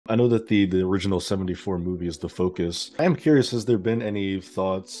I know that the original 74 movie is the focus. I am curious, has there been any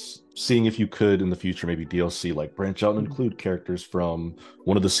thoughts seeing if you could in the future, maybe DLC, like branch out and include characters from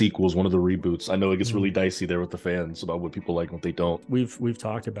one of the sequels, one of the reboots? I know it gets really Mhm. dicey there with the fans about what people like and what they don't. We've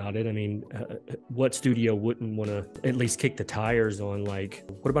talked about it. I mean, what studio wouldn't want to at least kick the tires on like,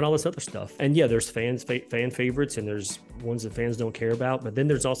 what about all this other stuff? And yeah, there's fan favorites, and there's ones that fans don't care about. But then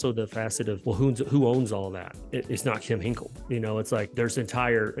there's also the facet of, well, who owns all that? It's not Kim Hinkle. It's like there's an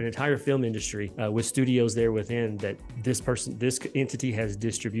entire film industry with studios there within that this entity has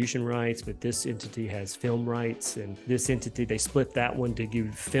distribution rights, but this entity has film rights, and this entity, they split that one to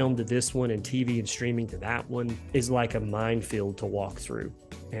give film to this one and TV and streaming to that one. Is like a minefield to walk through,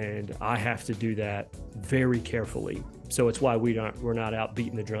 and I have to do that very carefully. So it's why we're not out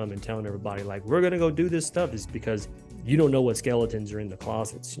beating the drum and telling everybody like we're gonna go do this stuff, is because you don't know what skeletons are in the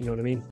closets. You know what I mean?